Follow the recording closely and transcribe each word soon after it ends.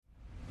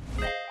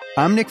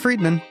I'm Nick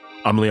Friedman.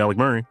 I'm Lee Alec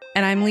Murray.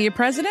 And I'm Leah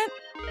President.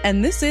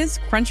 And this is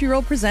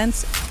Crunchyroll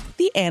Presents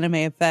The Anime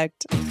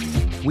Effect.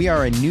 We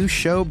are a new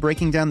show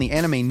breaking down the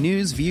anime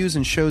news, views,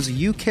 and shows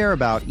you care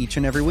about each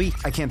and every week.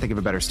 I can't think of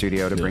a better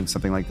studio to bring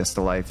something like this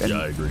to life. And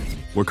yeah, I agree.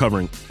 We're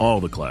covering all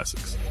the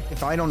classics.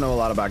 if I don't know a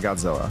lot about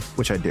Godzilla,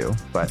 which I do,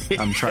 but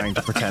I'm trying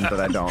to pretend that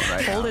I don't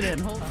right now. Hold it in,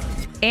 hold on.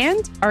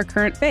 And our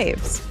current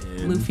faves.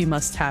 Luffy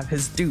must have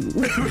his due.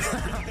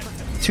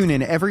 Tune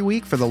in every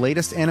week for the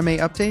latest anime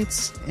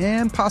updates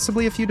and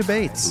possibly a few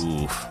debates.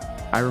 Oof.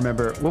 I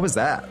remember, what was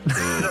that?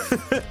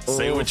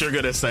 Say what you're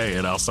going to say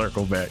and I'll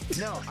circle back.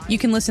 You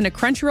can listen to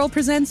Crunchyroll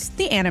Presents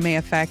The Anime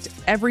Effect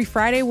every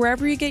Friday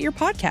wherever you get your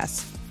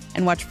podcasts.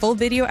 And watch full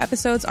video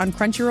episodes on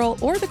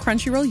Crunchyroll or the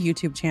Crunchyroll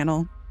YouTube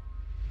channel.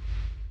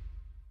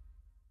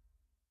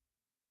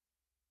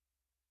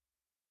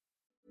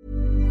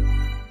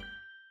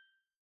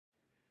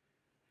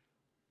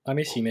 I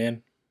miss you,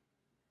 man.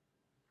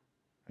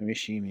 I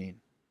miss you, man.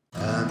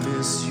 I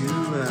miss you,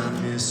 man, do I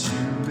miss you,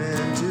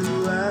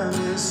 man, I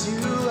miss you,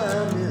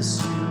 man,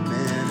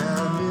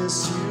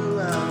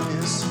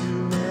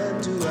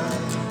 do I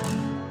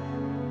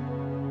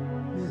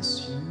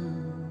miss you.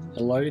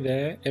 Hello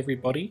there,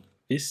 everybody.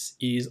 This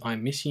is I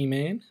Miss You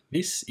Man.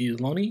 This is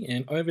Lonnie,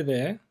 and over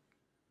there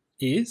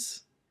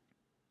is,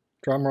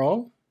 drum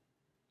roll,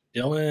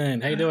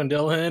 Dylan. How you doing,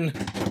 Dylan?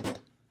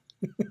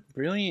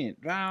 Brilliant.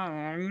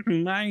 Oh,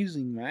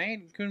 amazing,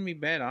 mate. Couldn't be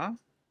better. How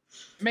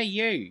about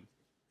you?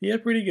 Yeah,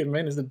 pretty good,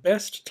 man. It's the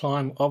best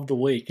time of the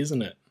week,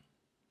 isn't it?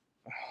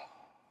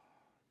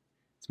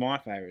 It's my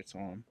favourite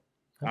time.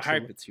 I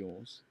Absolutely. hope it's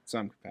yours in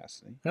some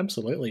capacity.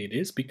 Absolutely, it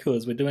is,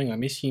 because we're doing I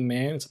Miss You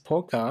Man. It's a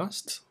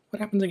podcast. What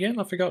happens again?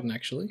 I've forgotten,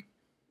 actually.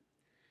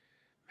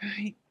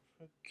 Mate,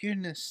 for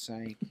goodness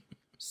sake.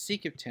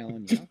 Sick of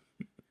telling you.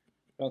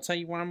 But I'll tell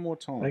you one more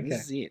time. Okay.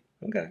 This is it.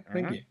 Okay,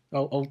 thank Alright.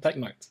 you. I'll take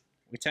notes.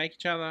 We take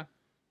each other.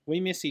 We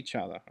miss each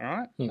other. All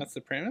right? That's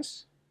the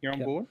premise. You're on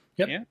Yep. board?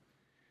 Yep. Yeah?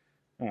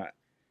 All right.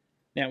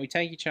 Now, we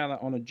take each other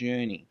on a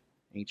journey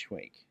each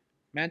week.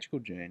 Magical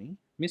journey,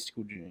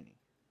 mystical journey.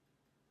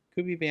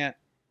 Could be about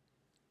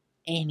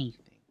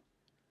anything.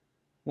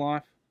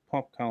 Life,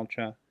 pop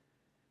culture,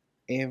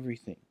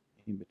 everything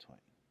in between.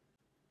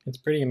 It's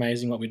pretty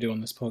amazing what we do on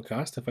this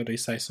podcast, if I do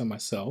say so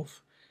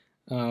myself.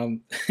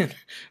 From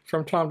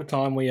time to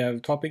time, we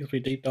have topics we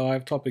deep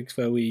dive, topics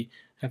where we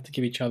have to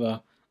give each other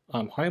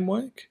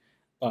homework.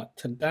 But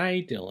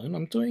today, Dylan,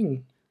 I'm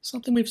doing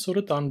something we've sort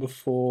of done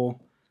before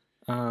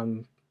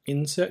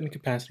in certain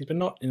capacities, but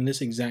not in this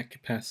exact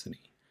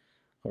capacity.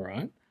 All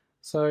right?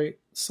 So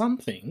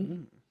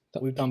something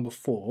that we've done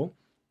before,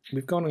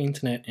 we've gone on the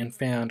internet and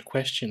found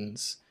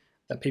questions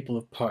that people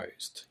have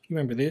posed. You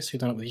remember this? We've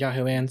done it with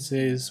Yahoo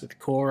Answers, with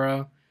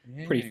Quora.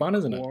 Pretty fun,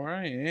 isn't it?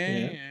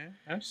 Quora, yeah,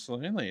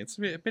 absolutely. It's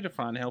a bit of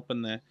fun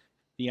helping the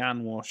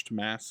unwashed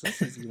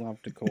masses, as you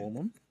love to call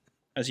them.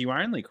 As you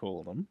only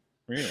call them,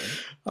 really.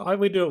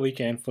 We do what we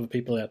can for the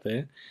people out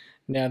there.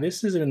 Now,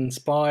 this is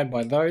inspired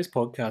by those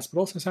podcasts, but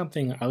also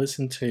something I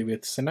listened to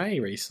with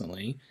Sine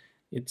recently.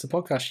 It's a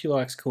podcast she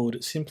likes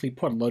called Simply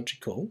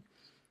Podological.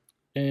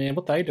 And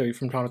what they do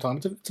from time to time,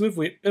 it's a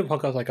bit of a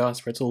podcast like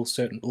us where it's all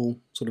sort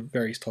of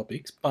various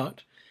topics,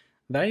 but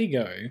they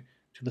go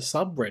to the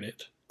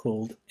subreddit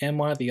called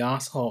Am I the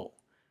Arsehole?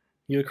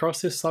 You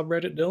across this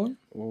subreddit, Dylan?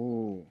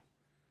 Oh,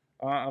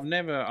 I've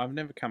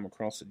never come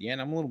across it yet.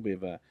 I'm a little bit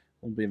of a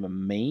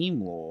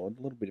meme lord,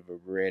 a little bit of a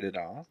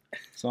redditor,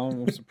 so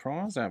I'm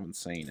surprised I haven't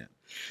seen it.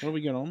 What have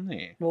we got on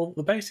there? Well,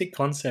 the basic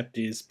concept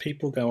is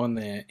people go on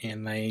there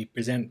and they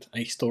present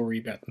a story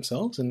about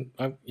themselves, and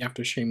you have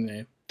to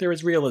assume they're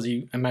as real as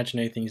you imagine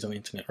anything is on the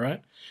internet,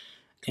 right?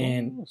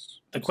 And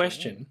the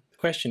question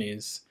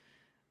is,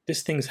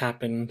 this thing's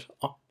happened.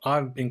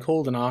 I've been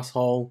called an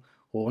asshole,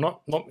 or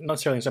not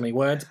necessarily in so many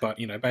words, but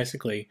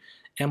basically,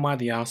 am I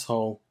the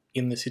asshole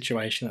in the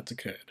situation that's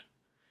occurred?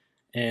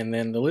 And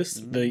then the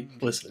listeners, the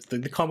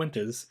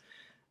commenters,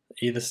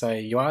 either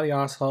say you are the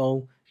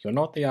asshole, you're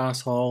not the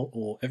asshole,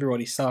 or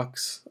everybody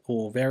sucks,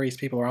 or various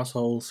people are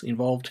assholes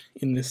involved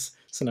in this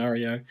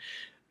scenario,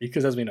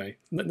 because as we know,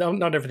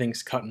 not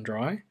everything's cut and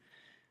dry.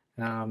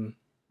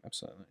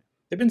 Absolutely.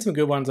 There've been some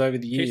good ones over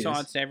the years. Two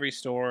sides to every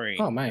story,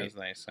 Oh, mate. as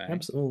they say.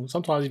 Absolutely.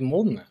 Sometimes even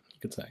more than that, you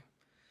could say.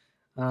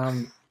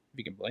 If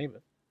you can believe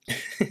it.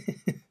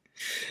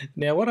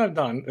 Now, what I've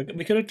done,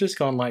 we could have just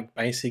gone like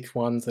basic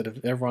ones that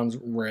everyone's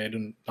read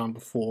and done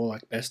before,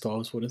 like best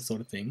of sort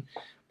of thing.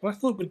 But I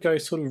thought we'd go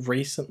sort of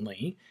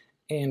recently,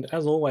 and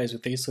as always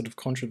with these sort of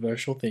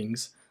controversial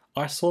things,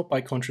 I sort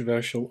by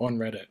controversial on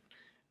Reddit,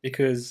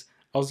 because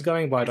I was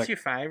going by What's your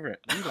favourite?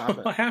 You love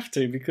it. I have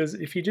to, because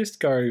if you just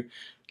go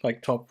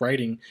like top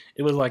rating,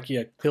 it was like,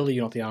 yeah, clearly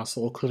you're not the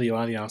arsehole, or clearly you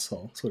are the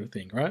arsehole sort of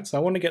thing, right? So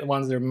I want to get the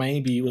ones that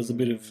maybe was a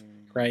bit of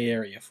grey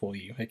area for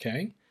you,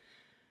 okay?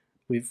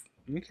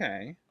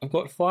 I've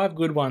got 5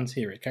 good ones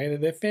here, okay?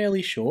 They're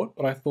fairly short,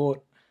 but I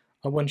thought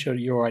I want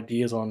your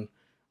ideas on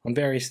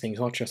various things,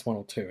 not just one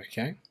or two,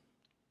 okay?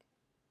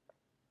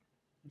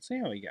 Let's see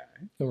how we go.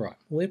 All right,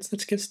 let's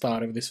get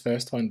started with this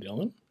first one,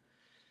 Dylan.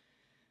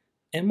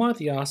 Am I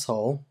the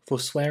asshole for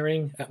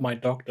swearing at my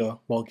doctor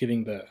while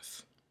giving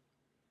birth?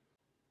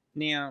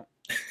 Now,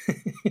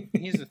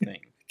 here's the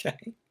thing.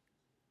 Okay.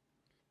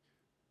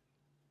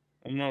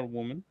 I'm not a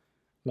woman.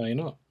 No, you're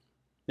not.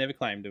 Never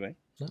claimed to be.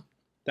 No.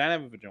 Don't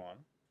have a vagina.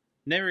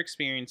 Never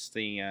experienced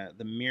the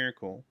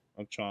miracle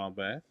of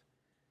childbirth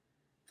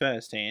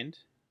firsthand,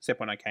 except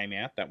when I came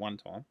out that one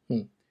time.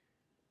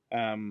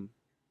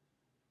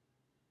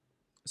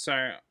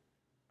 So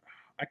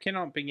I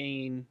cannot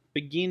begin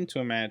to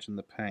imagine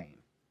the pain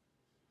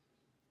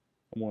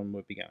a woman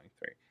would be going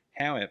through.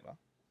 However,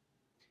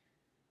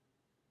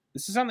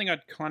 this is something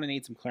I'd kind of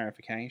need some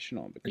clarification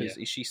on, because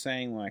is she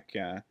saying like,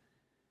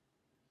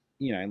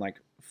 like,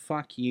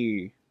 fuck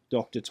you,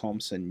 Dr.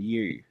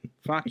 Thompson,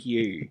 fuck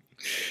you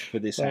for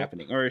this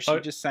happening? Or is she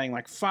just saying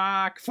like,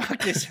 fuck,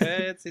 this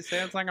hurts, it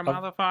sounds like a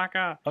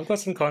motherfucker? I've got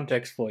some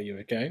context for you,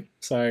 okay?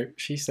 So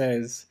she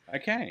says,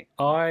 okay,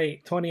 I,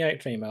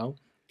 28 female,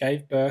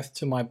 gave birth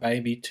to my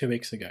baby 2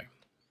 weeks ago.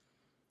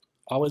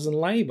 I was in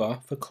labour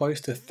for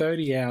close to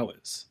 30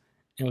 hours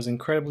and was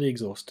incredibly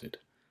exhausted.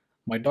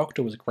 My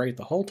doctor was great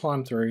the whole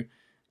time through,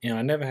 and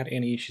I never had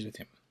any issues with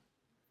him.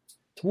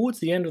 Towards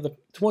the end,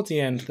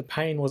 the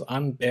pain was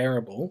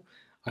unbearable.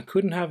 I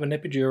couldn't have an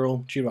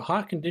epidural due to a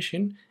heart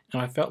condition,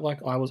 and I felt like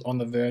I was on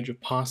the verge of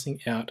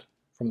passing out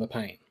from the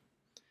pain.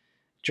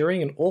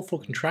 During an awful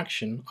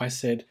contraction, I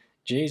said,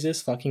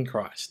 Jesus fucking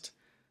Christ.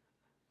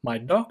 My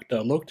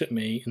doctor looked at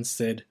me and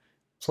said,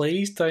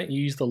 please don't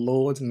use the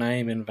Lord's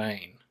name in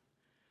vain.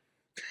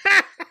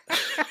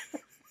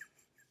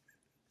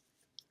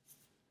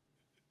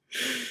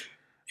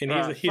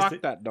 And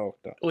fuck that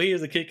doctor. Well, here's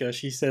the kicker.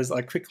 She says,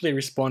 I quickly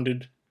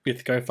responded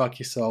with, go fuck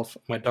yourself.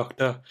 My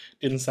doctor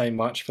didn't say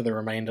much for the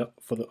remainder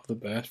of the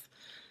birth.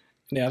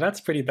 Now, that's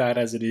pretty bad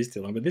as it is,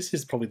 Dylan, but this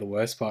is probably the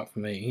worst part for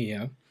me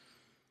here.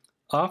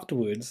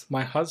 Afterwards,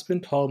 my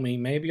husband told me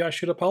maybe I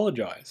should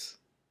apologise.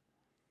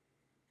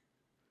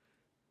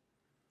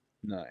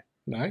 No.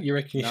 No? You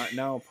reckon?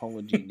 No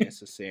apology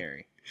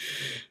necessary.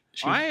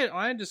 I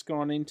had just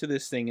gone into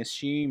this thing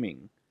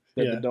assuming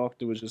that the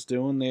doctor was just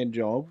doing their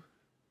job.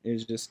 It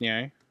was just,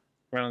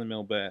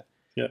 run-of-the-mill birth.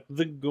 Yeah.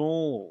 The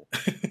gall.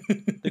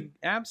 The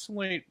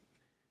absolute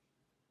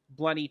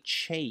bloody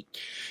cheek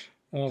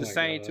to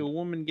say to a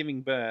woman giving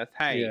birth,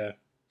 hey,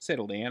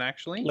 settle down,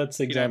 actually. Let's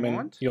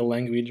examine your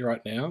language right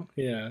now.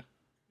 Yeah.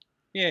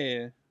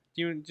 Yeah.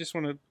 Do you just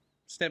want to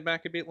step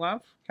back a bit,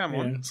 love? Come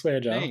on. Swear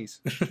jar. Please.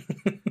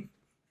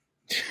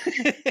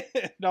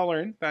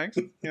 $1 in, thanks.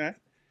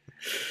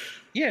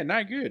 Yeah,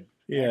 no good.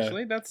 Yeah.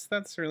 Actually,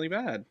 that's really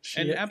bad.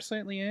 And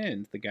absolutely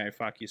earned the go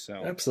fuck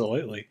yourself.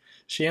 Absolutely.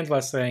 She ends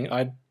by saying,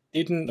 I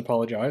didn't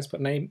apologise, but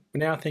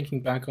now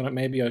thinking back on it,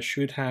 maybe I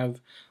should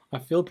have. I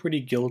feel pretty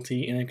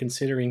guilty and am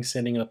considering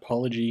sending an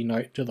apology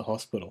note to the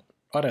hospital.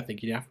 I don't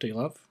think you'd have to,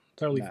 love.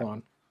 Totally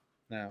fine.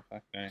 No,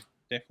 fuck no.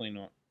 Definitely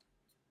not.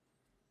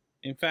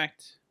 In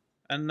fact,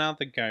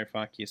 another go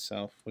fuck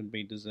yourself would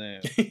be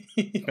deserved.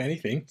 If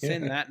anything.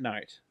 Send that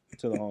note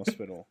to the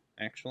hospital,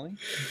 actually.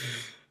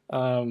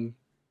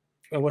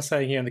 We're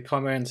saying here in the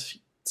comments,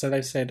 so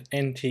they've said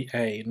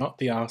NTA, not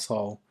the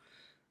arsehole.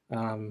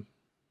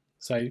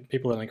 So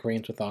people are in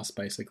agreement with us,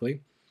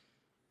 basically.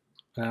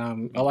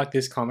 I like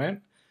this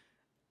comment.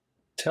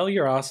 Tell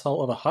your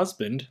arsehole of a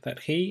husband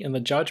that he and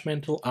the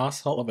judgmental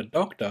arsehole of a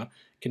doctor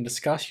can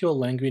discuss your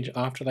language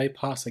after they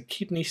pass a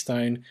kidney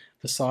stone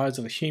the size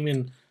of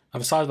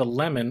a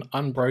lemon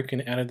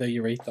unbroken out of their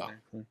urethra.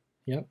 Exactly.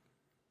 Yep.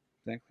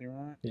 Exactly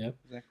right. Yep.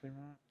 Exactly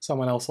right.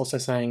 Someone else also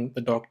saying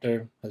the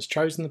doctor has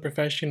chosen the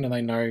profession and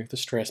they know the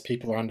stress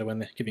people are under when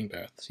they're giving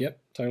births. Yep,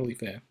 totally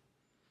fair.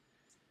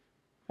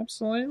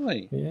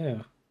 Absolutely.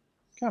 Yeah.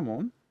 Come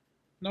on.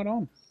 Not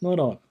on. Not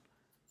on.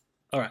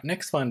 All right,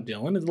 next one,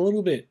 Dylan, is a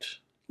little bit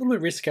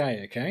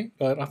risque, okay?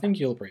 But I think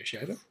you'll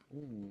appreciate it.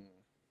 Ooh.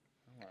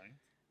 All right.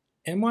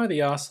 Am I the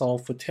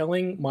arsehole for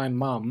telling my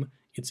mum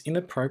it's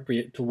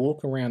inappropriate to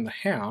walk around the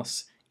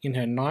house in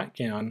her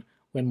nightgown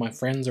when my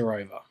friends are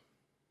over?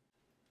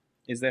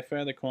 Is there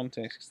further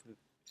context?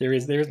 There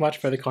is much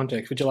further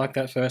context. Would you like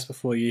that first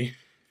before you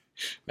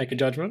make a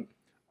judgment?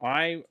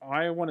 I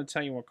want to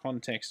tell you what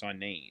context I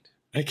need.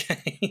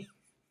 Okay.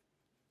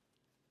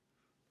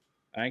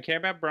 I don't care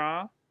about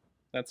bra.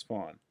 That's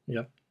fine.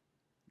 Yep.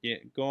 Yeah,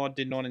 God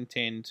did not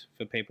intend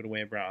for people to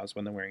wear bras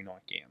when they're wearing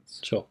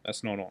nightgowns. Sure.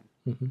 That's not on.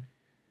 Mm-hmm.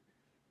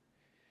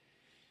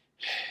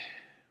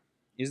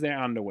 Is there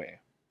underwear?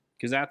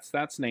 Because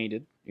that's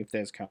needed if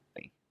there's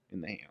company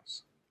in the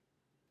house.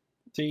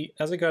 See,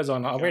 as it goes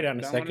on, I'll read out in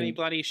a don't second. Want any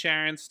bloody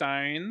Sharon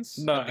Stones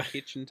at the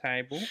kitchen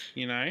table,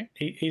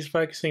 He's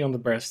focusing on the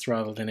breasts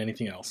rather than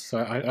anything else. So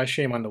I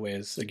assume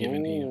underwear's a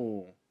given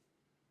here.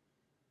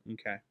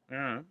 Okay.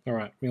 All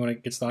right. We want to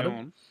get started? Go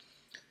on.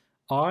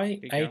 I,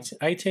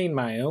 18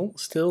 male,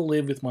 still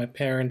live with my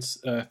parents,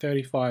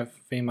 35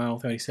 female,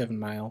 37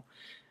 male,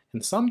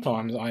 and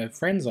sometimes I have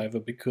friends over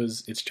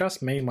because it's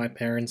just me and my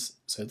parents,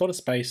 so there's a lot of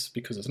space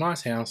because it's a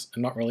nice house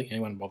and not really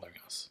anyone bothering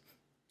us.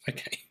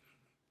 Okay.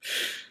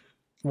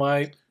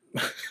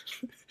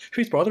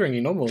 Who's bothering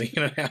you normally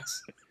in a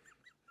house?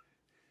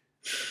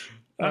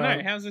 I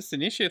know. How's this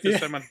an issue if there's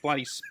so much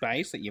bloody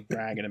space that you're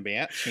bragging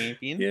about,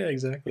 champion? Yeah,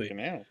 exactly.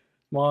 Freaking hell.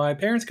 My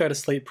parents go to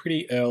sleep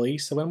pretty early,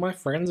 so when my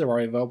friends are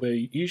over,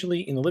 we're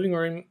usually in the living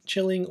room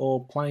chilling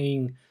or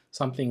playing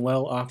something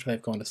well after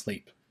they've gone to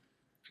sleep.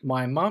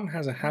 My mum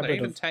has a habit They've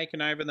even of...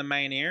 taken over the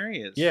main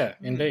areas. Yeah,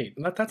 indeed.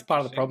 That's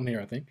part of the problem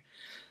here, I think.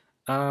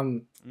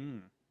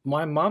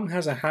 My mum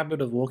has a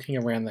habit of walking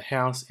around the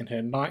house in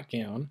her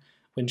nightgown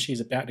when she's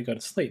about to go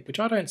to sleep, which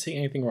I don't see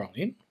anything wrong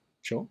in.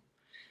 Sure.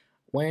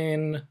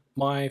 When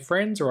my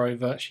friends are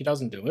over, she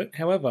doesn't do it.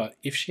 However,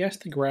 if she has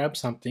to grab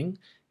something,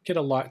 get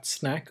a light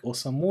snack or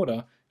some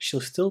water,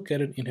 she'll still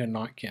get it in her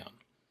nightgown.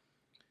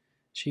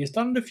 She has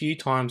done it a few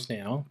times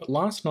now, but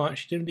last night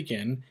she did it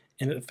again,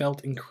 and it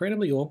felt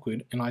incredibly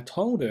awkward, and I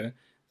told her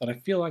that I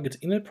feel like it's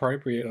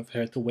inappropriate of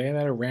her to wear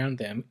that around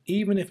them,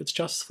 even if it's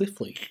just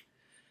swiftly.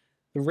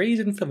 The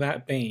reason for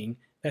that being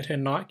that her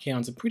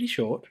nightgowns are pretty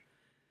short,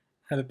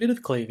 have a bit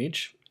of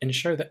cleavage, and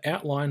show the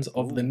outlines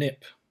of the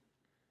nip.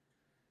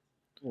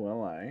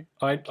 Well,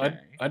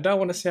 I don't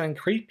want to sound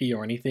creepy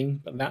or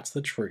anything, but that's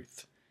the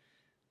truth.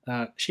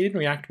 She didn't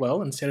react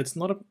well and said it's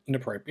not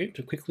inappropriate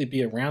to quickly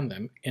be around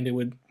them, and it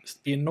would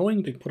be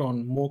annoying to put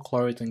on more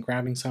clothes than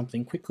grabbing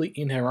something quickly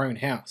in her own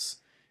house.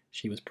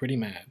 She was pretty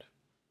mad.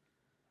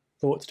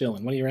 Thoughts,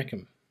 Dylan? What do you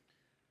reckon?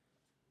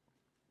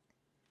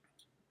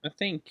 I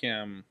think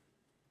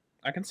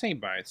I can see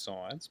both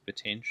sides,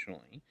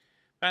 potentially.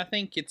 But I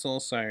think it's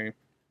also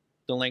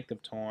the length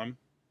of time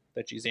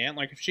that she's out.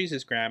 Like, if she's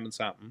just grabbing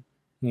something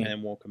and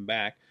then walking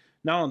back,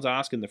 no one's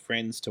asking the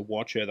friends to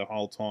watch her the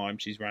whole time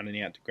she's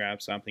running out to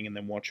grab something and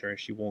then watch her as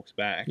she walks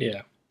back.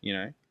 Yeah. You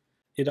know?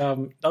 It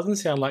doesn't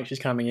sound like she's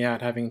coming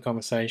out, having a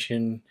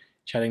conversation,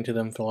 chatting to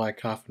them for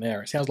like half an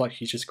hour. It sounds like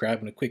she's just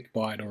grabbing a quick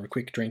bite or a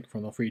quick drink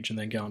from the fridge and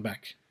then going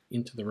back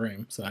into the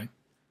room, so...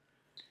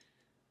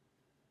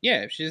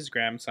 Yeah, if she's just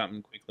grabbing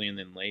something quickly and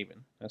then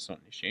leaving, that's not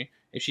an issue.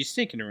 If she's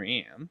sticking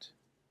around,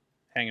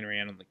 hanging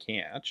around on the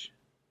couch,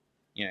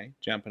 you know,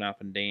 jumping up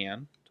and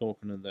down,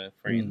 talking to the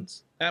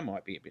friends, that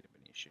might be a bit of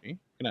an issue. I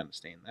can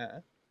understand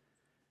that.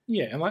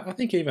 Yeah, and I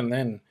think even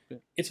then,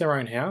 it's her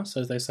own house,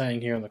 as they're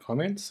saying here in the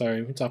comments,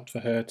 so it's up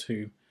for her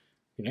to,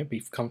 you know,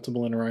 be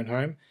comfortable in her own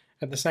home.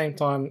 At the same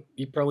time,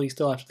 you probably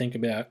still have to think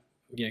about,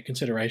 you know,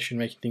 consideration,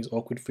 making things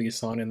awkward for your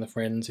son and the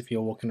friends if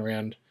you're walking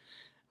around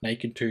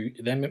naked to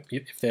them,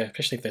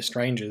 especially if they're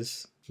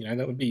strangers. You know,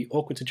 that would be an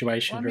awkward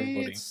situation for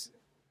everybody. It's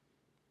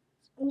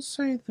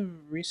also the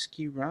risk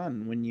you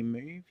run when you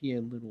move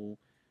your little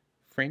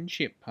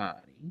friendship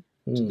party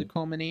to the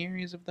common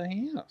areas of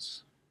the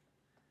house.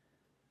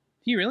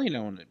 If you really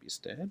don't want to be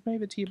disturbed,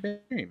 move it to your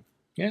bedroom.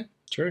 Yeah,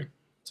 true.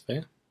 It's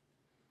fair.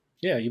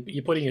 Yeah,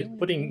 you're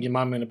putting your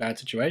mum in a bad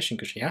situation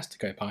because she has to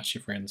go past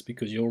your friends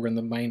because you're in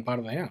the main part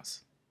of the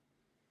house.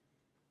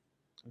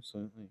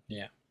 Absolutely.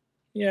 Yeah.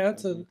 Yeah,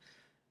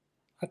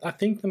 I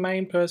think the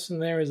main person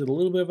there is a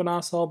little bit of an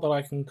arsehole, but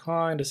I can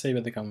kind of see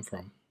where they come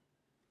from.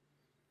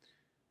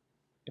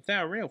 If they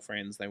were real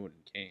friends, they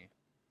wouldn't care.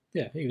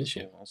 Yeah, he was That's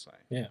shit. all I'll say.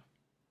 Yeah.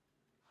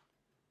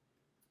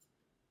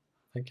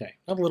 Okay,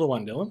 another little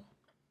one, Dylan.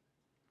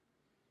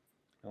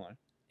 Hello.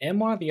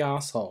 Am I the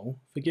arsehole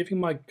for giving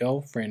my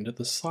girlfriend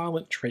the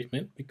silent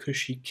treatment because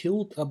she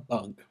killed a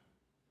bug?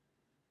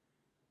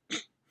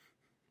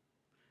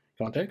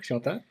 Context, you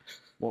want that?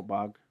 What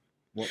bug?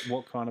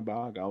 What kind of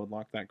bug? I would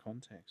like that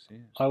context, yeah.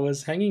 I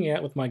was hanging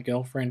out with my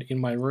girlfriend in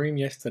my room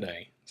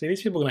yesterday. See,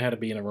 these people know how to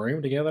be in a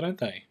room together, don't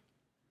they?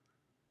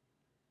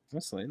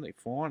 Absolutely.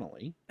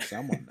 Finally,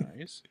 someone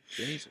knows.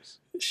 Jesus.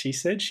 She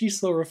said she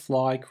saw a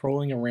fly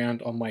crawling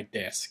around on my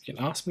desk and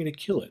asked me to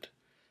kill it.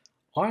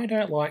 I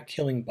don't like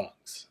killing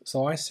bugs,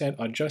 so I said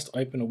I'd just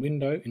open a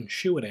window and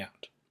shoo it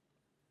out.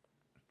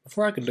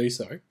 Before I could do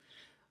so,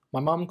 my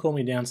mum called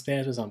me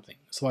downstairs or something,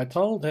 so I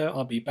told her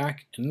I'd be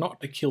back and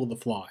not to kill the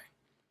fly.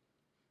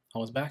 I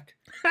was back.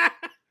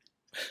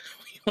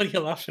 What are you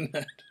laughing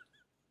at?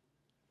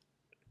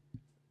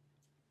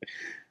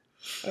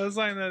 I was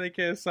saying that they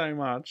care so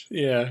much.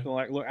 Yeah. They're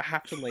like, look, I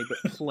have to leave,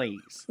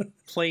 but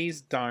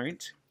please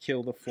don't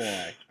kill the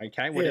fly,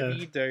 okay? Whatever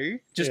you do,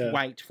 just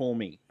wait for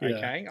me,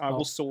 okay? I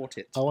will sort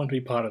it. I want to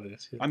be part of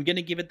this. Yeah. I'm going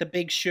to give it the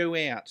big shoo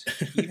out.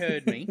 You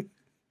heard me.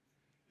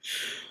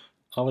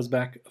 I was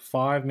back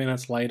 5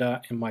 minutes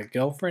later, and my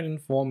girlfriend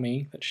informed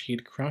me that she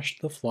had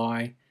crushed the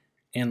fly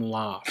and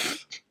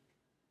laughed.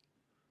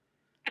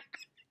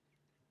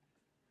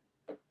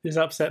 This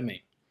upset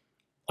me.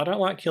 I don't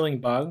like killing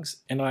bugs,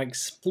 and I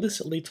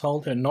explicitly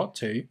told her not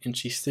to, and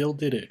she still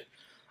did it.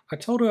 I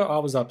told her I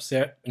was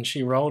upset, and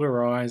she rolled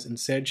her eyes and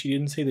said she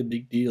didn't see the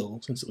big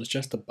deal since it was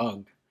just a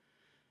bug.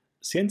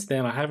 Since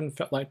then, I haven't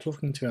felt like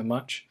talking to her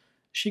much.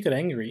 She got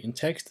angry and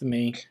texted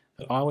me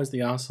that I was the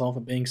arsehole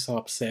for being so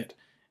upset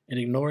and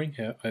ignoring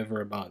her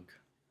over a bug.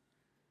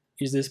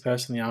 Is this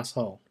person the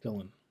arsehole,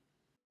 Dylan?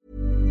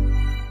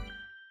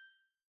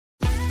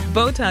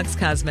 Botox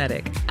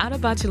Cosmetic, out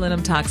of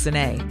botulinum toxin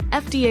A,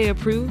 FDA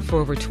approved for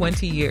over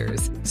 20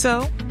 years.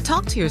 So,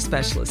 talk to your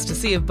specialist to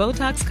see if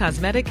Botox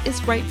Cosmetic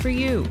is right for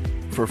you.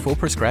 For full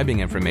prescribing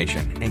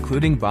information,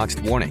 including boxed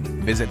warning,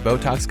 visit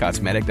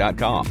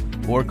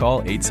BotoxCosmetic.com or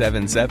call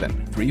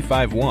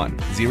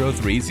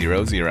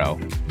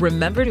 877-351-0300.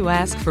 Remember to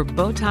ask for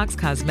Botox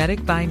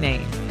Cosmetic by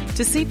name.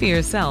 To see for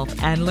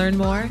yourself and learn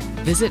more,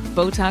 visit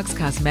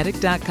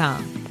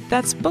BotoxCosmetic.com.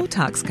 That's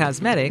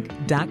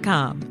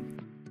BotoxCosmetic.com.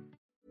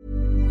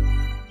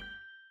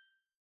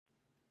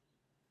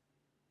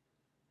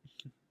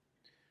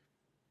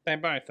 They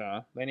both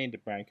are. They need to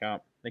break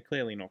up. They're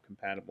clearly not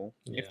compatible.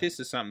 Yeah. If this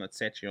is something that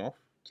sets you off,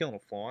 killing a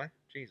fly,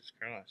 Jesus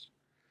Christ.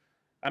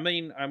 I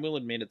mean, I will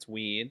admit it's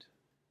weird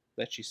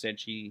that she said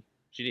she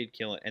did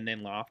kill it and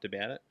then laughed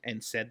about it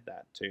and said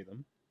that to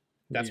them.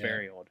 That's Yeah.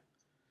 very odd.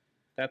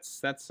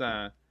 That's it's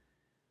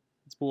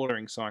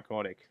bordering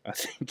psychotic, I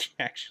think,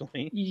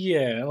 actually.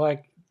 Yeah,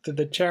 like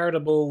the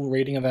charitable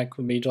reading of that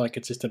could be like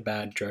it's just a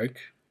bad joke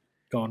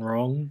gone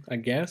wrong, I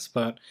guess.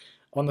 But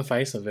on the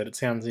face of it, it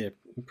sounds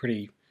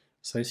pretty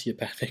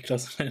sociopathic,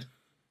 doesn't it?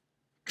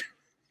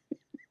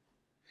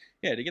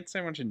 Yeah, to get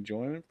so much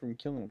enjoyment from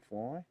killing a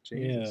fly,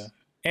 Jesus.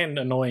 Yeah, and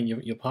annoying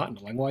your partner.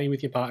 Like, why are you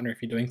with your partner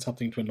if you're doing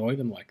something to annoy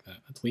them like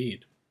that? That's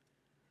weird.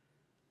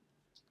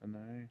 I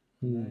know.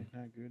 No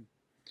good.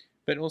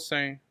 But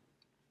also,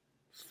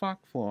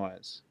 fuck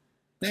flies.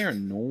 They're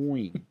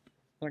annoying.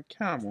 Like,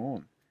 come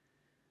on.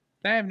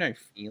 They have no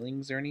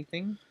feelings or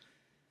anything.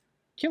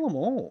 Kill them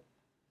all.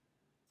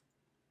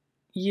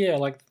 Yeah,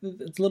 like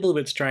it's a little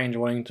bit strange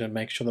wanting to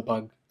make sure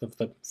the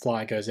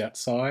fly goes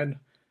outside,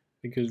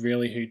 because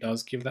really, who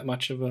does give that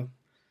much of a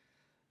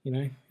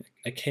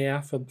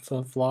care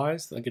for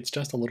flies? Like, it's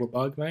just a little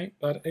bug, mate.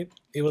 But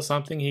it was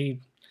something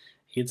he'd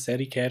said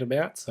he cared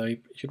about, so you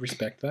should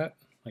respect that,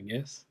 I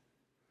guess.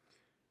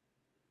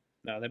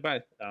 No, they're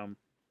both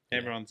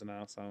everyone's an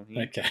arsehole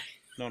here. Okay.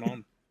 Not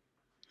on.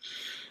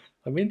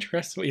 I'm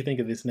interested what you think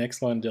of this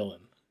next one,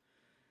 Dylan.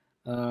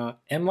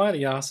 Am I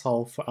the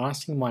asshole for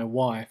asking my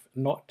wife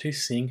not to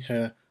sing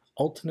her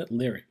alternate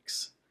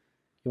lyrics?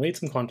 You'll need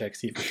some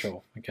context here for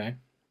sure, okay?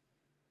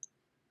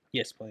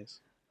 Yes, please.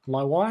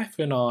 My wife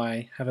and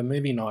I have a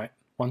movie night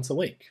once a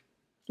week.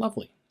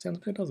 Lovely. Sounds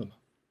good, doesn't it?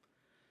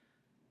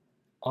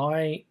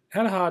 I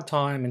had a hard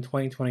time in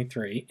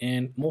 2023,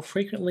 and more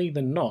frequently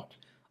than not,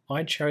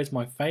 I chose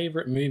my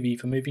favourite movie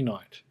for movie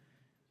night,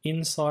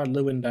 Inside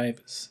Llewyn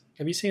Davis.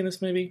 Have you seen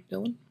this movie,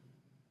 Dylan?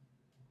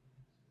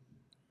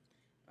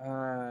 Can't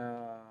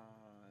remember.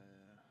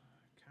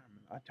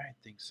 I don't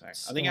think so.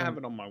 I think I have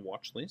it on my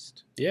watch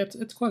list. Yeah,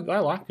 it's quite. I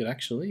liked it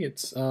actually.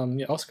 It's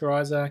Oscar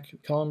Isaac,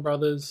 Coen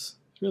Brothers.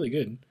 It's really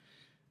good.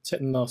 It's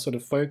set in the sort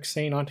of folk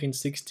scene,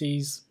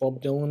 1960s,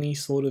 Bob Dylan-y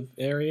sort of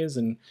areas,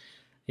 and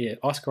yeah,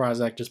 Oscar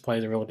Isaac just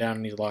plays a real down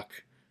in his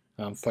luck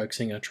folk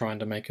singer trying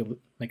to make a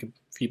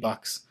few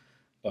bucks,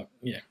 but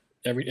yeah,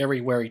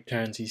 everywhere he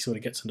turns, he sort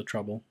of gets into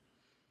trouble.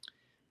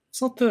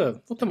 It's not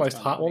the most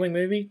heartwarming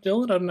movie,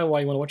 Dylan. I don't know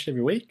why you want to watch it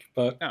every week,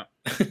 but no.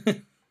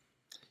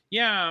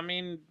 Yeah, I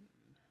mean,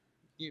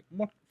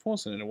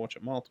 forcing her to watch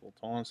it multiple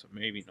times for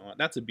movie night,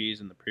 that's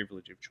abusing the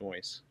privilege of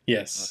choice.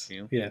 Yes, I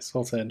feel. yes,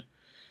 well said.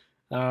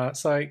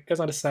 So it goes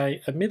on to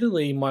say,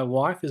 admittedly, my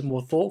wife is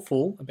more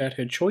thoughtful about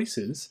her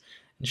choices,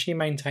 and she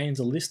maintains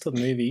a list of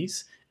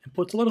movies and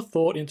puts a lot of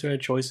thought into her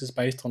choices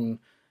based on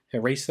her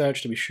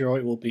research to be sure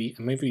it will be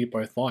a movie you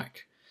both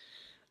like.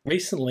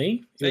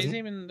 Recently, they're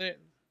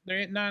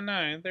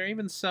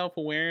even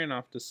self-aware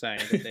enough to say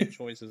that their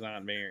choices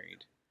aren't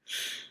varied.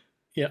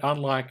 Yeah,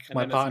 unlike and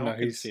my partner,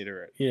 who's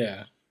considerate.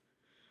 Yeah.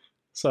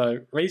 So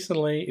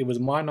recently, it was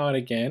my night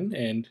again,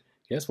 and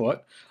guess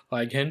what?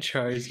 I again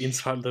chose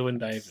Inside Llewyn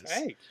Davis.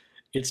 Hey.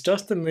 It's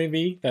just a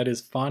movie that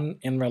is fun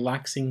and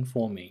relaxing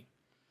for me.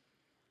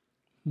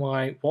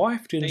 My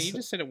wife didn't. You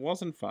just said it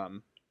wasn't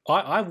fun.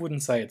 I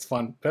wouldn't say it's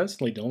fun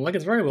personally, Dylan. Like,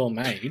 it's very well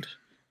made,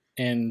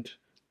 and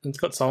it's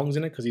got songs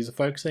in it because he's a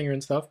folk singer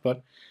and stuff.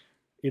 But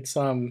it's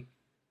I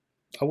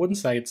wouldn't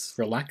say it's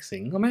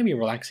relaxing, or maybe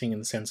relaxing in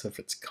the sense of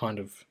it's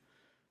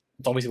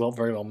obviously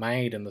very well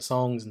made, and the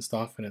songs and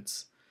stuff, and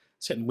it's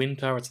set in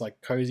winter. It's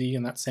like cozy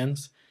in that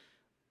sense,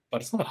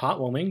 but it's not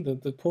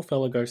heartwarming. The poor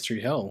fella goes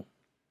through hell,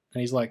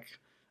 and he's like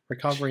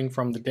recovering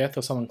from the death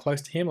of someone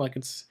close to him. Like,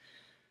 it's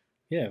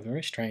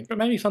very strange. But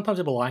maybe sometimes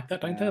people like that,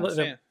 don't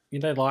they?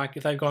 They like,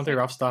 if they've gone through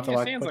rough stuff, they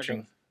like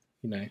watching.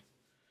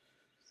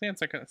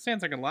 Sounds like a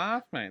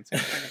laugh, mate.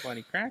 Sounds like a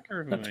bloody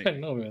cracker of a movie. I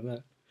don't know about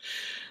that.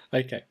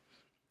 Okay.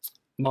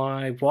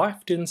 My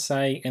wife didn't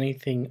say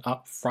anything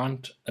up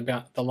front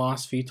about the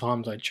last few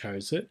times I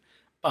chose it,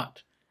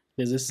 but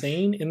there's a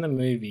scene in the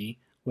movie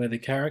where the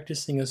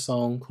characters sing a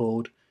song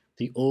called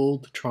The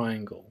Old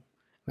Triangle.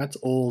 That's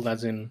old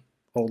as in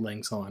Auld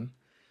Lang Syne.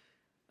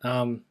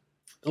 The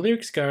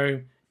lyrics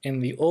go,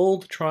 and the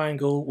old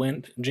triangle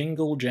went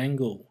jingle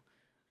jangle.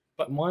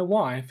 But my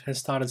wife has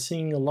started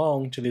singing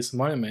along to this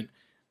moment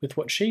with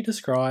what she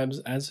describes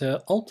as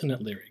her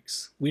alternate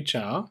lyrics, which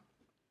are,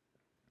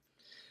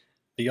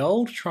 the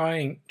old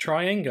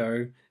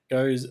triangle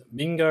goes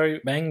bingo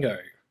bango.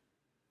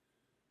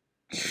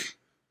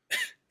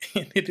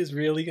 And it is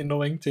really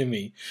annoying to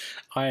me.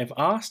 I have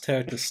asked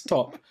her to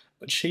stop,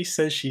 but she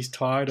says she's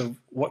tired of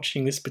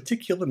watching this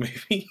particular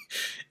movie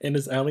and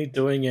is only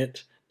doing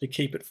it to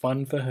keep it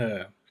fun for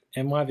her.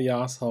 Am I the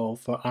asshole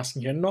for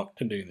asking her not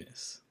to do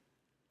this?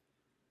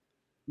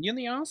 You're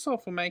the asshole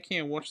for making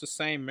her watch the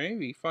same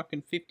movie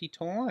fucking 50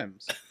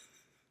 times.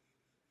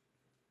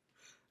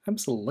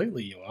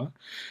 Absolutely, you are.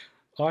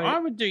 I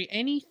would do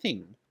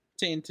anything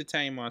to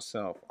entertain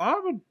myself. I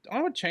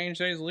would change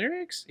those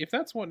lyrics if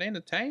that's what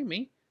entertained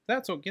me.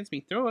 That's what gets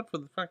me through it for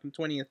the fucking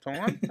 20th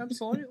time.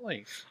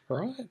 Absolutely.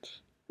 Right.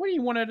 What do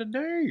you want her to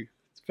do?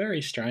 It's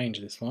very strange,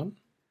 this one.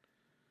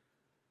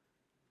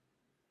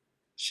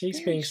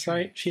 She's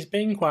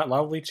being quite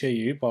lovely to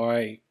you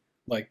by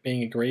like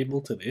being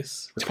agreeable to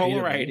this, repeatedly.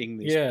 Tolerating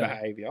this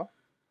behaviour.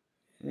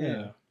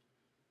 Yeah.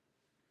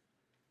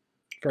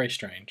 Very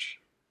strange.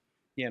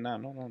 Yeah, no,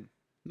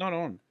 not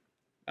on.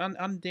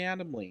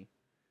 Undoubtedly,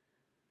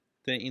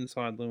 the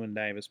inside Llewyn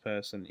Davis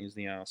person is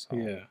the asshole.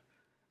 Yeah.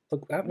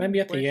 Look, maybe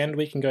at the end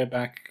we can go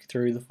back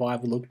through the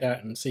 5 we looked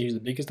at and see who's the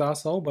biggest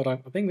asshole, but I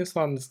think this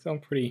one's gone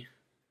pretty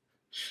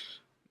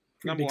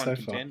number big one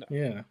so contender. far.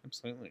 Yeah.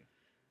 Absolutely.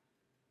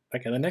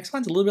 Okay, the next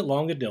one's a little bit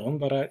longer, Dylan,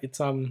 but it's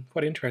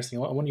quite interesting.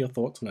 I want your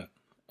thoughts on it,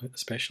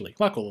 especially.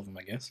 Like all of them,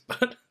 I guess,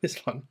 but this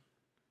one.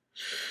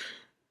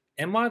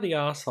 Am I the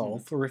asshole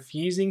for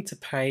refusing to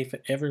pay for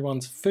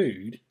everyone's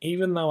food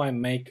even though I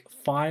make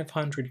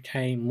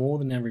 500k more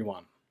than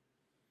everyone?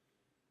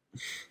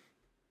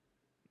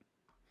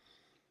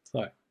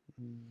 So,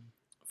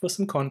 for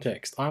some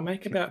context, I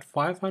make about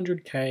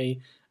 500k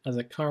as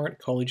a current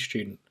college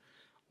student.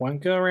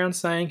 Won't go around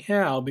saying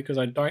how because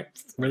I don't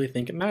really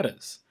think it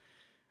matters.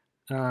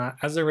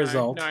 As a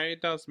result... No,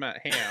 it does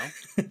matter. How?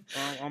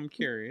 I'm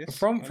curious.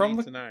 From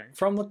to know.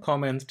 From the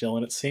comments,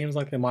 Dylan, it seems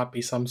like there might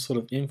be some sort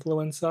of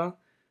influencer,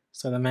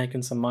 so they're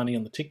making some money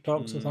on the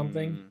TikToks or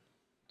something.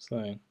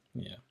 So,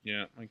 yeah.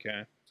 Yeah,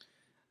 okay.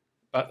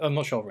 But I'm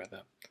not sure about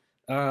that.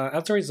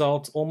 As a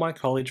result, all my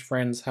college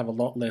friends have a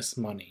lot less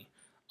money.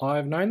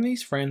 I've known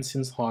these friends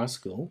since high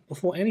school,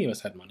 before any of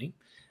us had money,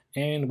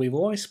 and we've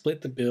always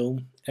split the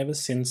bill ever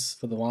since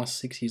for the last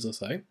 6 years or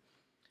so.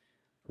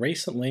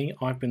 Recently,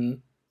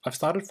 I've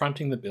started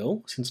fronting the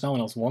bill, since no one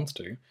else wants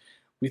to,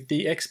 with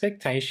the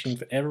expectation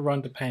for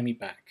everyone to pay me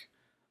back.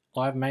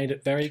 I've made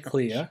it very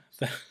clear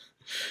that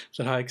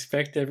I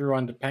expect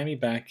everyone to pay me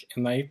back,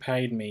 and they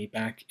paid me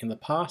back in the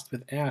past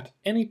without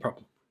any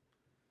problem.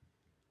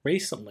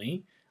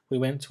 Recently, we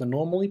went to a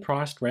normally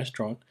priced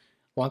restaurant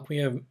like we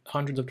have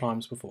hundreds of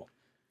times before.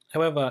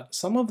 However,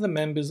 some of the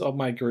members of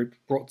my group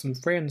brought some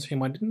friends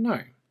whom I didn't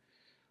know.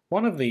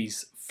 One of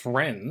these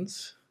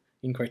friends,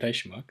 in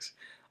quotation marks,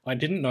 I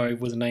didn't know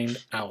was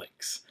named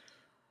Alex.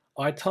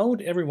 I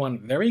told everyone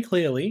very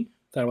clearly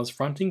that I was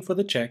fronting for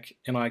the check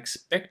and I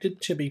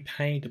expected to be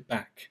paid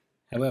back.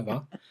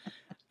 However,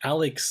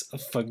 Alex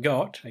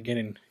forgot, again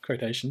in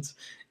quotations,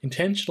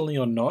 intentionally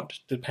or not,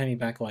 to pay me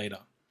back later.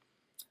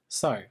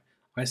 So,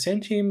 I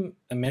sent him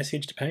a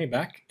message to pay me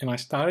back and I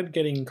started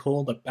getting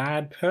called a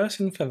bad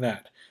person for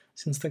that,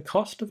 since the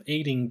cost of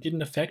eating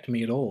didn't affect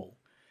me at all.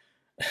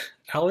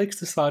 Alex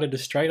decided to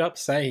straight up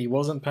say he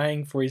wasn't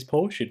paying for his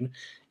portion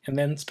and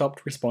then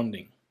stopped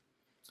responding.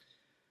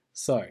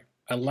 So,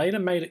 I later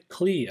made it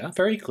clear,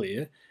 very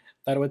clear,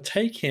 that it would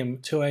take him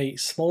to a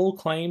small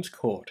claims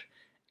court,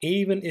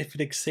 even if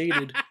it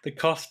exceeded the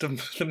cost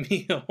of the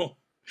meal.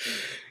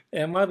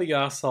 Am I the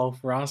arsehole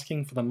for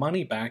asking for the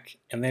money back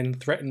and then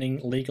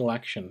threatening legal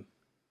action?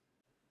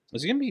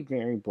 It's going to be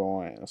very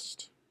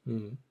biased.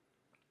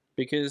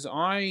 Because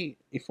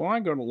if I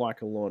got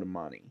like a lot of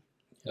money,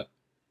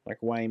 like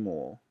way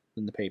more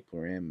than the people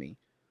around me,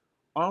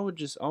 I would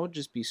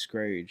just be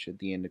Scrooge at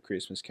the end of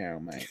Christmas Carol,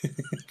 mate.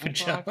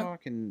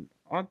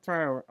 I'd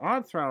throw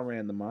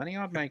around the money.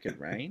 I'd make it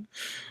rain.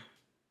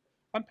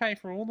 I'd pay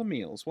for all the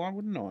meals. Why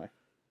wouldn't I?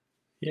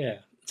 Yeah,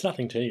 it's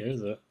nothing to you,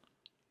 is it?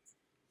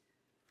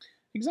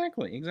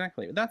 Exactly.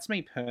 That's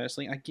me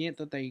personally. I get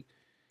that they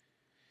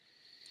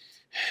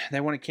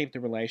want to keep the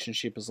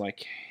relationship as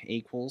like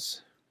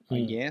equals,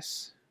 I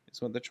guess,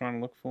 is what they're trying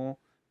to look for.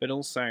 But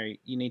also,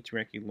 you need to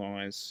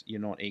recognise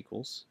you're not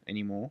equals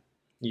anymore.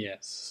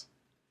 Yes.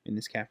 In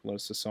this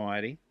capitalist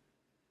society.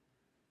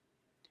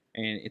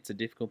 And it's a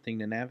difficult thing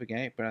to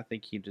navigate, but I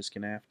think you're just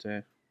going to have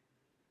to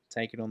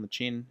take it on the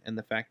chin. And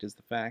the fact is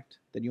the fact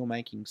that you're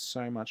making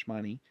so much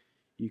money,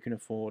 you can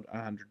afford a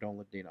 $100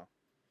 dinner.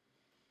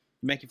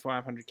 You're making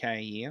 $500k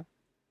a year.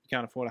 You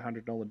can't afford a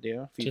 $100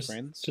 dinner for your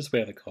friends. Just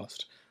bear the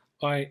cost.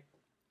 I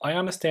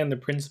understand the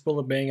principle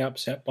of being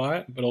upset by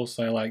it, but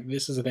also, like,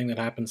 this is a thing that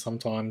happens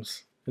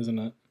sometimes, isn't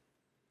it?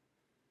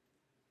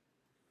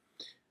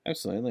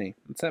 Absolutely.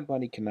 It's that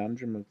bloody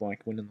conundrum of,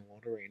 like, winning the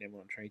lottery and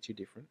everyone treats you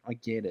different. I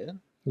get it.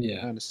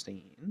 Yeah. I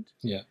understand.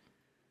 Yeah.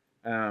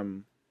 I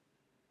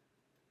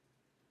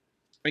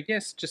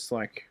guess just,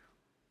 like,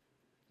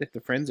 if the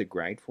friends are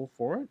grateful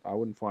for it, I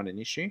wouldn't find an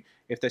issue.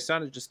 If they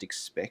started just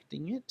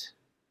expecting it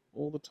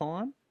all the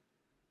time,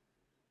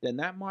 then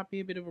that might be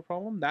a bit of a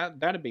problem.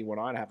 That'd be what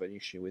I'd have an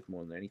issue with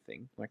more than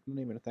anything. Like,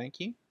 not even a thank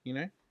you, you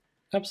know?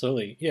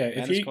 Absolutely, yeah.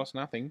 And it's cost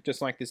nothing,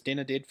 just like this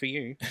dinner did for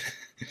you.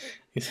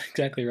 It's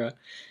exactly right.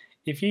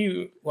 if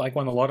you like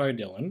won the lotto,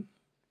 Dylan,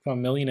 become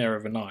a millionaire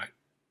overnight,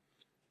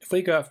 if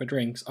we go out for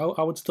drinks,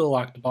 I would still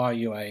like to buy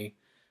you a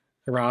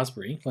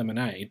raspberry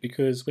lemonade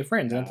because we're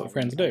friends and that's what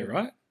friends do,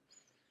 right?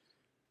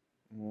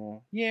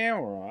 Well, yeah,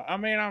 all right. I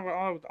mean,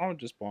 I would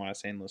just buy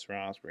us endless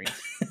raspberries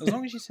as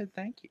long as you said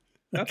thank you.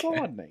 That's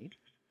all I'd need.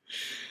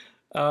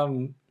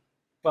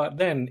 But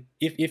then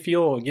if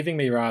you're giving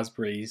me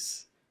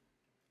raspberries,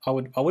 I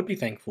would be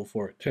thankful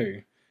for it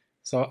too.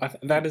 So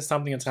that is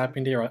something that's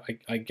happened here,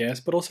 I guess.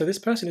 But also, this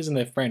person isn't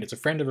their friend. It's a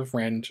friend of a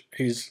friend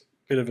who's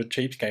a bit of a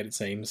cheapskate, it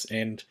seems,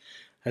 and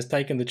has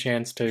taken the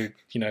chance to,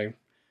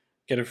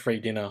 get a free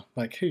dinner.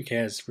 Like, who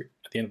cares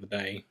at the end of the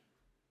day?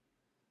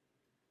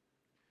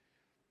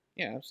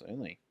 Yeah,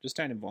 absolutely. Just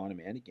don't invite him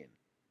out again.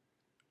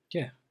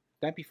 Yeah.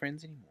 Don't be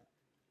friends anymore.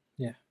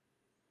 Yeah.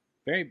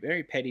 Very,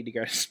 very petty to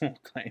go to small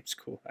claims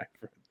court over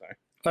it,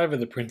 though. Over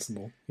the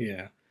principle,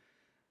 yeah.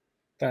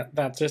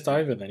 That's just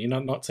over then.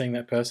 You're not seeing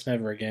that person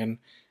ever again.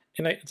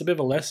 And it's a bit of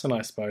a lesson,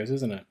 I suppose,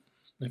 isn't it?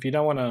 If you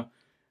don't want to,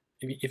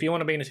 if you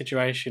want to be in a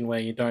situation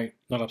where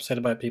not upset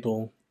about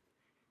people,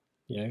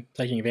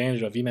 taking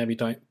advantage of you, maybe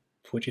don't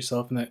put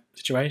yourself in that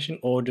situation,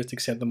 or just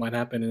accept that might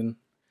happen and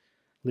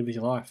live with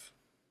your life.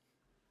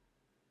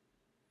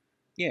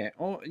 Yeah,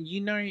 or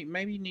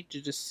maybe you need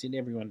to just sit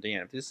everyone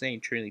down. If this is how you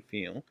truly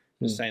feel,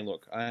 just say,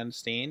 look, I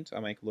understand, I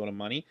make a lot of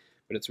money,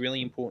 but it's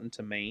really important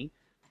to me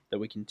that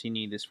we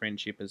continue this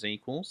friendship as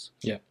equals.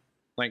 Yeah.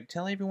 Like,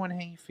 tell everyone how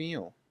you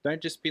feel.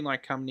 Don't just be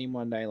like, coming in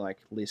one day like,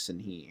 listen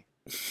here,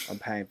 I'm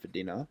paying for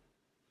dinner,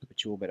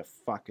 but you all better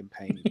fucking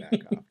pay me back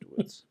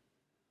afterwards.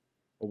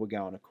 Or we're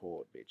going to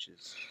court,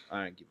 bitches.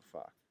 I don't give a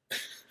fuck.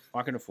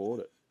 I can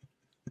afford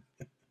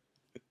it.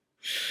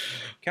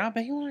 Can't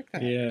be like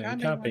that. Yeah,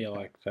 can't be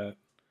like that.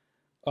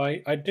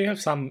 I do have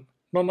some,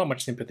 not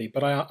much sympathy,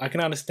 but I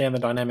can understand the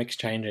dynamics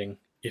changing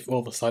if all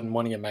of a sudden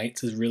one of your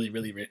mates is really,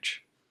 really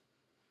rich.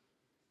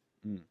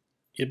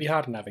 It'd be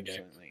hard to navigate.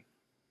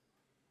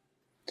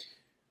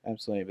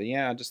 Absolutely. But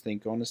yeah, I just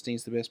think honesty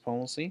is the best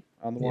policy.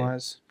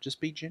 Otherwise, just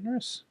be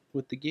generous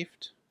with the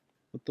gift,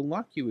 with the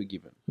luck you were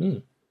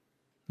given.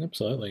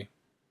 Absolutely.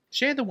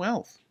 Share the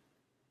wealth.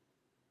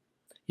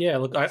 Yeah,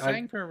 look, I'm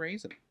saying for a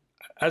reason.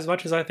 As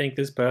much as I think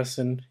this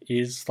person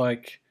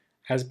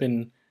has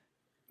been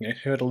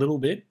hurt a little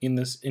bit in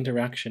this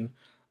interaction,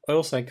 I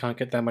also can't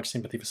get that much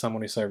sympathy for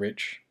someone who's so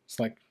rich.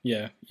 It's like,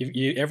 yeah,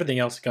 everything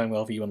else is going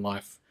well for you in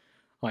life,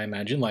 I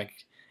imagine.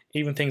 Like,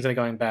 even things that are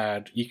going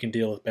bad, you can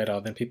deal with better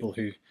than people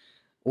who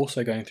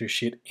also going through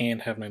shit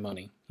and have no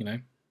money,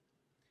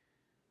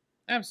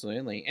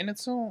 Absolutely. And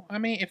it's all, I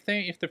mean, if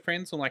the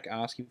friends are like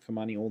asking for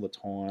money all the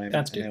time,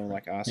 that's and they were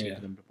like asking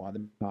for them to buy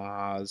them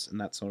bars and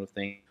that sort of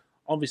thing,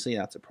 obviously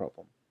that's a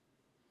problem.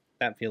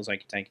 That feels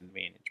like you're taking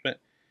advantage. But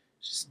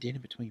it's just dinner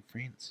between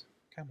friends.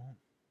 Come on.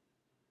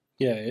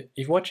 Yeah,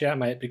 you watch out,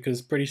 mate,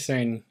 because pretty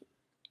soon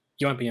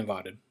you won't be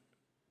invited.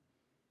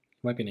 You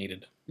won't be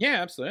needed.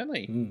 Yeah,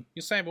 absolutely.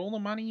 You save all the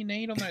money you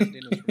need on those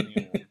dinners from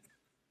now on.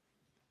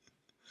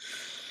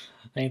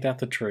 Ain't that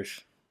the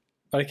truth?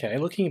 Okay,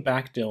 looking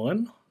back,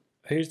 Dylan,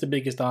 who's the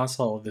biggest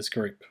arsehole of this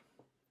group?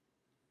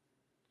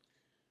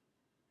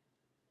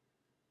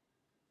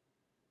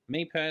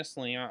 Me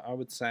personally, I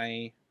would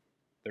say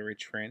the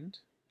rich friend.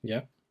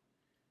 Yeah.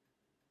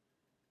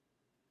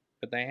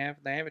 But they have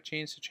a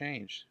chance to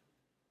change.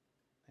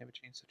 They have a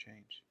chance to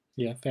change.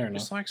 Yeah, fair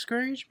enough. Just like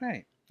Scrooge,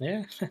 mate.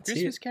 Yeah, that's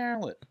Christmas it.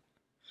 Carol.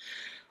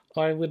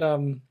 I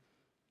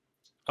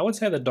would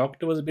say the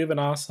doctor was a bit of an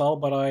arsehole,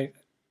 but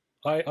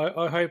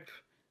I hope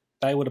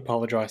they would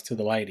apologise to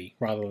the lady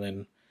rather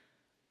than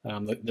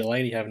the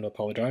lady having to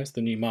apologise,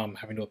 the new mum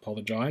having to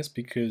apologise,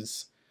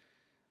 because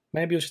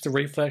maybe it was just a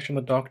reflex from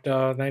the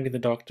doctor. Maybe the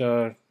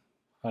doctor,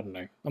 I don't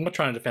know. I'm not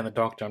trying to defend the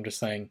doctor. I'm just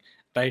saying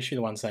they should be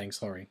the one saying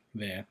sorry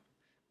there.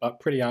 But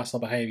pretty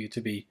arsehole behaviour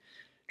to be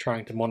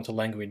trying to monitor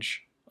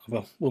language of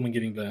a woman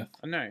giving birth.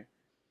 I know.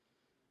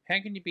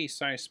 How can you be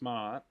so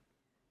smart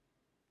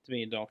to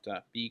be a doctor,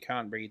 but you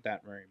can't read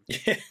that room?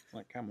 Yeah.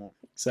 Like, come on.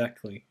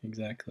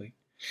 Exactly.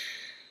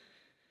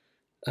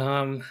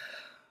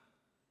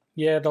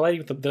 Yeah, the lady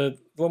with the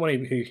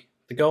woman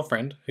the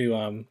girlfriend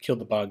who killed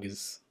the bug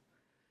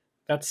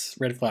that's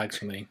red flags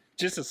for me.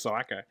 Just a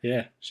psycho.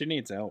 Yeah. She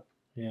needs help.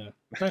 Yeah.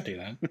 Don't do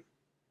that.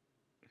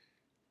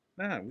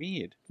 No,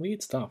 weird.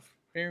 Weird stuff.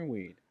 Very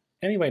weird.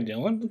 Anyway,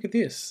 Dylan, look at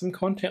this. Some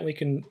content we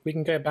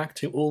can go back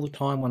to all the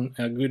time on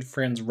our good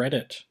friends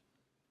Reddit.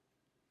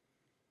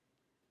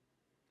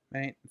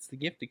 Mate, it's the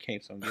gift that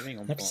keeps on giving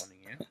on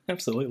finding out.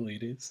 Absolutely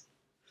it is.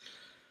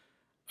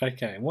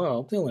 Okay,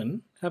 well, Dylan,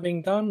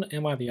 having done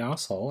Am I the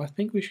Arsehole, I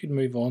think we should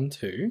move on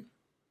to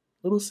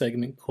a little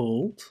segment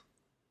called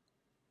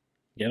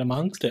Get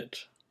Amongst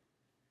It.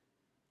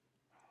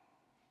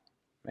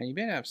 Man, you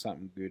better have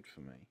something good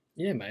for me.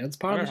 Yeah, mate, it's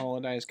part Our of the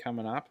holidays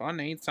coming up. I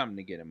need something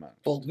to get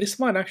amongst. Well, this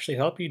might actually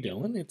help you,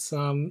 Dylan. It's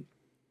a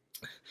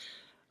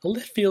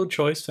left field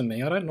choice for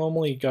me. I don't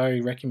normally go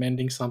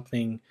recommending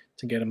something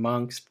to get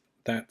amongst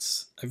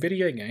that's a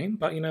video game,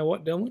 but you know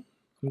what, Dylan?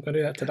 I'm going to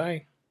do that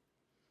today.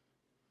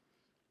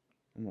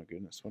 Oh my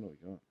goodness, what do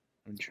we got?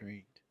 I'm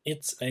intrigued.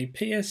 It's a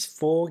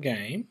PS4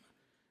 game.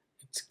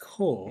 It's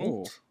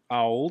called...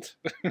 Old.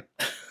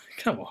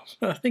 Come on.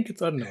 I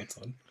don't know it's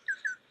on.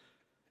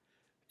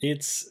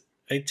 It's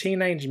a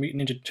Teenage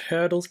Mutant Ninja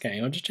Turtles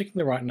game. I'm just checking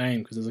the right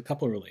name because there's a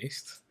couple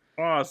released.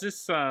 Oh, is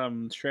this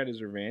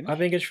Shredder's Revenge? I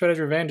think it's Shredder's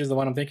Revenge is the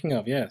one I'm thinking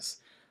of, yes.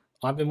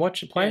 I've been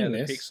playing the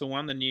this. Pixel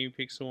one, the new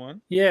Pixel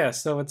one. Yeah,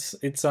 so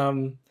it's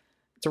a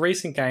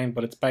recent game,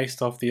 but it's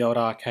based off the old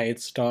arcade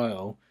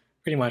style.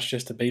 Pretty much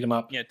just a beat 'em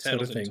up Yeah, sort of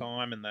Turtles thing. in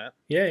Time and that.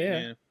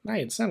 Yeah.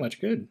 Mate, it's so much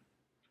good.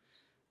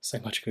 So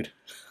much good.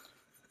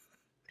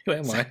 Who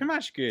am I? So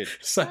much good.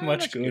 So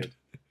much good.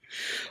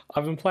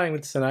 I've been playing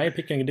with Sine,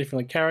 picking a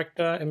different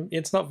character, and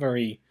it's not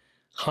very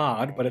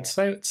hard, but it's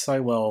so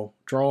well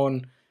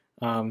drawn.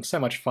 So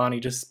much fun.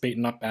 You're just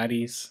beating up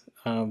baddies.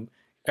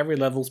 Every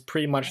level's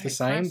pretty much the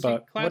same,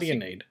 but what do you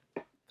need?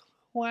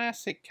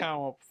 Classic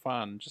co-op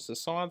fun. Just a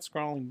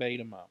side-scrolling beat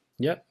 'em up.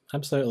 Yep,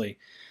 absolutely.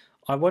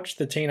 I watched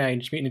the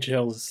Teenage Mutant Ninja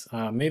Turtles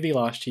movie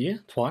last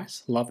year,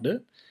 twice. Loved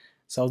it.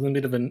 So I was in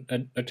a bit of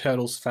a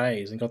Turtles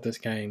phase and got this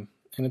game,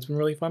 and it's been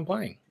really fun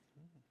playing.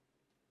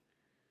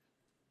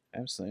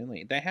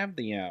 Absolutely. They have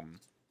the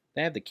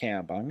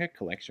Cowabunga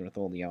collection with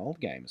all the old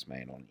games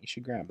made on it. You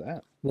should grab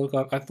that. Look,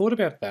 I thought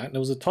about that, and it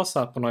was a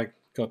toss-up when I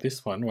got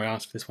this one, where I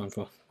asked for this one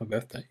for my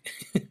birthday.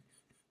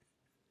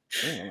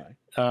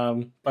 But I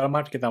might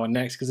have to get that one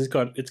next, because it's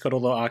got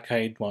all the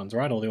arcade ones,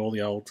 right? All the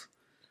old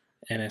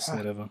NS or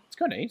whatever. It's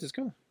got heaps. It's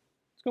got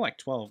like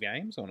 12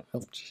 games on it.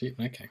 Oh, shit,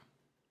 okay.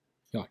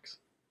 Yikes.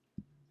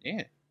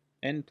 Yeah.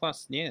 And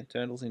plus,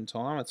 Turtles in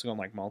Time. It's got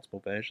like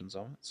multiple versions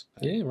of it. So,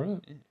 yeah,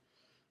 right.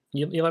 Yeah.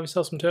 You love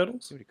yourself some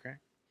Turtles? Give it a crack.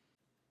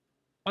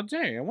 I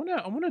do. I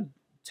want to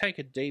take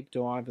a deep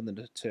dive into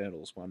the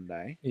Turtles one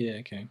day. Yeah,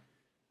 okay.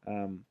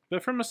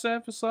 But from a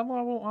surface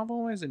level, I've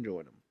always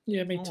enjoyed them.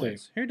 Yeah, me too.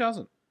 Who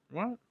doesn't?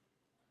 Right?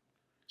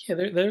 Yeah,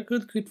 they're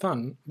good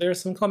fun. There are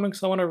some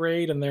comics I want to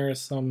read, and there are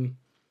some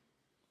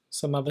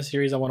other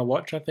series I want to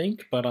watch, I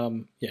think. But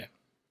yeah,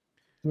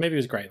 maybe it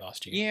was great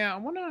last year. Yeah, I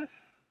want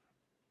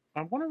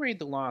to read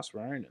The Last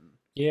Ronin.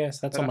 Yes,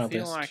 that's on my list. I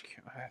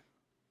feel like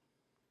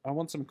I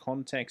want some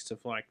context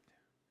of like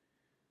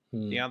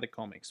the other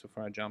comics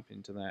before I jump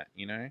into that.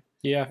 You know?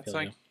 Yeah, it's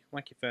like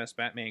your first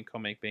Batman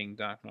comic being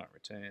Dark Knight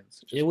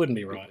Returns. It wouldn't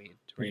be right weird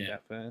to read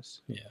that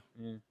first. Yeah.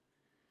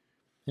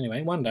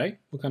 Anyway, one day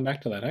we'll come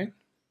back to that, eh?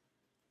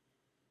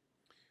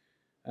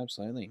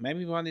 Absolutely.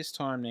 Maybe by this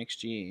time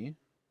next year,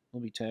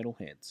 we'll be turtle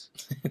heads.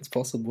 It's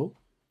possible.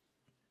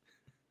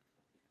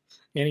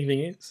 Anything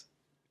is.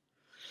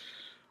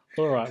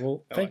 All right.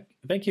 Well,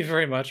 thank you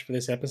very much for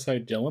this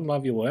episode, Dylan.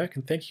 Love your work,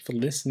 and thank you for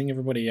listening,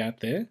 everybody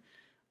out there.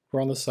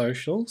 We're on the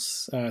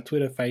socials,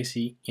 Twitter,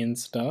 Facey,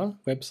 Insta,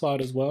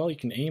 website as well. You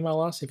can email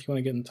us if you want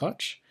to get in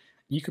touch.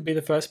 You could be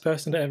the first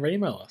person to ever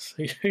email us.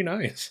 Who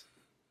knows?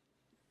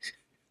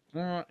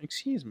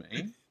 Excuse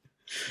me.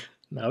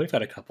 No, we've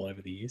had a couple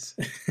over the years.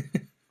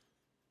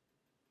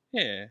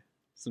 Yeah,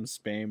 some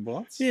spam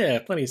bots. Yeah,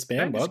 plenty of spam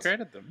Don't bots.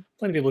 discredit them.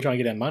 Plenty of people trying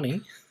to get our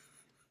money.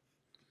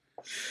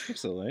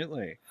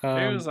 Absolutely.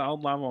 There was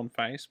old love on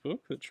Facebook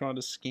that tried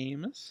to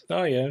scam us.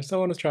 Oh yeah,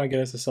 someone was trying to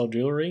get us to sell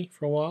jewellery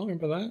for a while.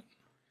 Remember that?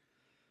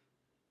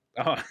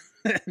 Oh,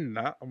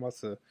 no, I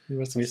must have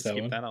missed that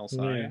one. That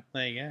also. Yeah.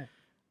 There you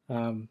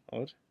go.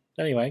 Odd.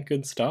 Anyway,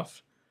 good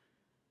stuff.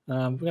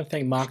 We're going to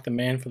thank Mark the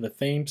Man for the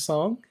theme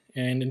song.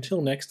 And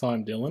until next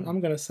time, Dylan, I'm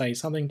going to say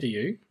something to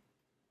you.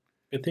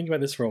 But think about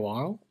this for a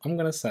while. I'm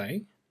going to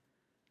say,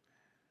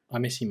 I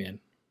miss you, man.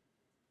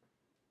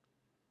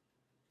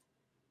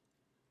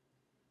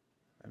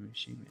 I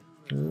miss you,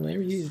 man.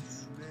 There he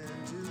is.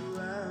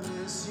 I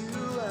miss you,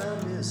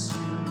 I miss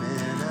you,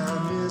 man.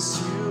 I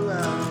miss you,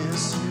 I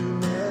miss you,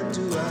 man.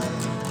 Do I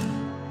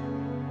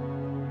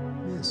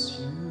miss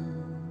you?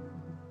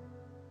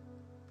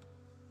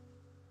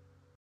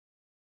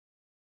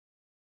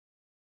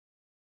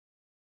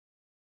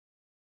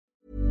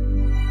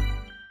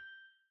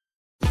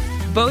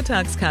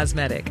 Botox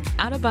Cosmetic,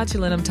 out of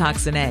botulinum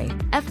toxin A,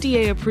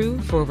 FDA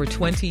approved for over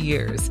 20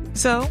 years.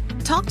 So,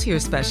 talk to your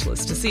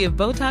specialist to see if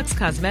Botox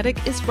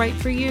Cosmetic is right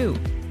for you.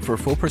 For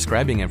full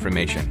prescribing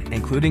information,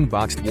 including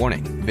boxed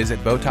warning,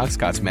 visit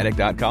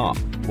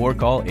BotoxCosmetic.com or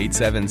call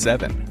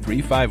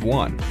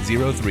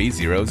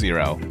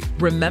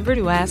 877-351-0300. Remember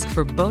to ask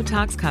for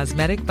Botox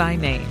Cosmetic by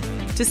name.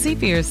 To see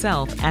for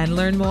yourself and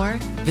learn more,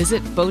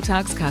 visit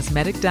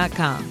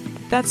BotoxCosmetic.com.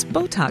 That's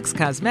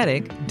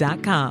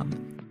BotoxCosmetic.com.